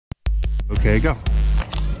Okay, go.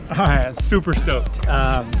 All right, super stoked.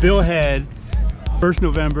 Bill Head, 1st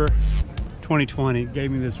November 2020,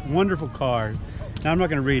 gave me this wonderful card. Now I'm not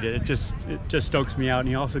going to read it. It just stokes me out. And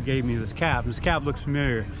he also gave me this cap. This cap looks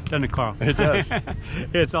familiar, doesn't it, Carl? It does.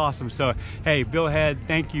 It's awesome. So, hey, Bill Head,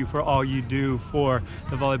 thank you for all you do for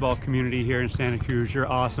the volleyball community here in Santa Cruz.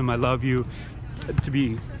 You're awesome. I love you. To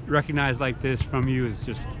be recognized like this from you is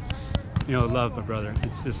just, you know, love, my brother.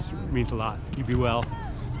 It's just means a lot. You be well.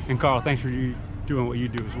 And Carl, thanks for you doing what you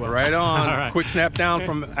do as well. Right on. All right. Quick snap down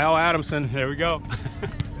from Al Adamsen. There we go.